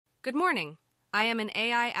Good morning. I am an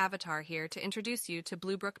AI avatar here to introduce you to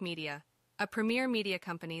BlueBrook Media, a premier media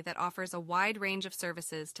company that offers a wide range of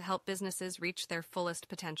services to help businesses reach their fullest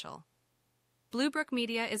potential. BlueBrook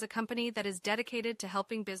Media is a company that is dedicated to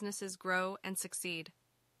helping businesses grow and succeed.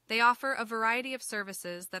 They offer a variety of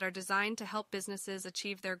services that are designed to help businesses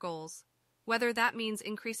achieve their goals, whether that means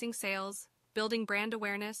increasing sales, building brand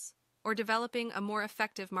awareness, or developing a more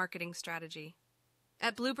effective marketing strategy.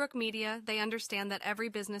 At BlueBrook Media, they understand that every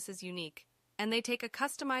business is unique, and they take a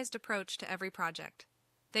customized approach to every project.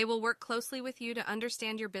 They will work closely with you to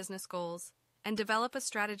understand your business goals and develop a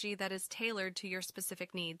strategy that is tailored to your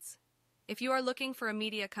specific needs. If you are looking for a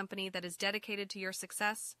media company that is dedicated to your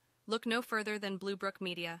success, look no further than BlueBrook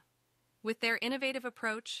Media. With their innovative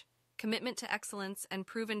approach, commitment to excellence, and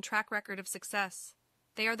proven track record of success,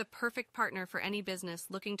 they are the perfect partner for any business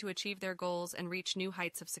looking to achieve their goals and reach new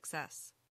heights of success.